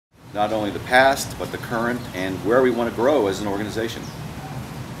not only the past, but the current, and where we want to grow as an organization.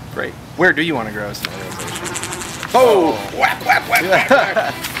 Great. Where do you want to grow as an organization? Oh! Whack, whack, whack, whack,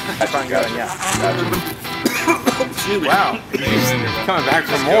 whack. That's on going, yeah. Gotcha. Wow. He's coming back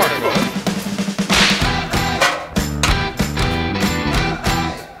for more.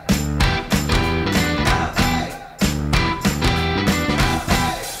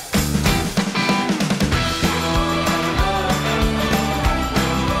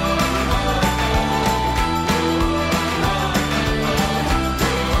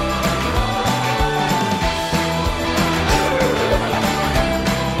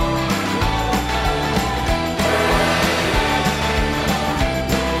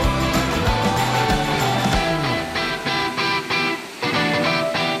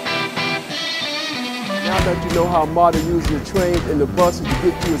 Now that you know how modern using the train and the buses to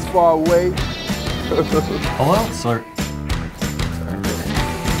get you as far away. Hello, sir.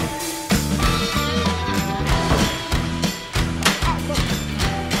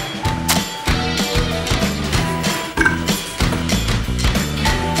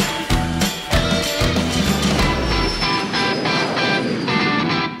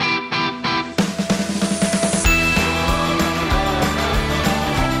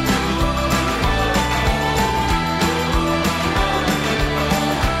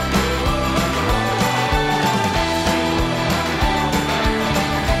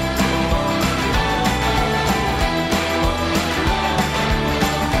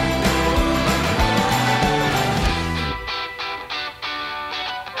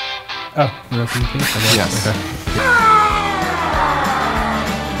 Oh, you're opening case? I guess. Yes.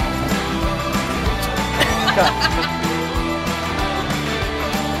 Okay.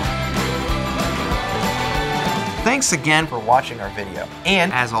 Thanks again for watching our video.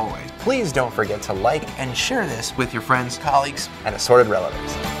 And as always, please don't forget to like and share this with your friends, colleagues, and assorted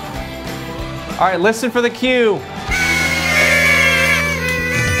relatives. All right, listen for the cue.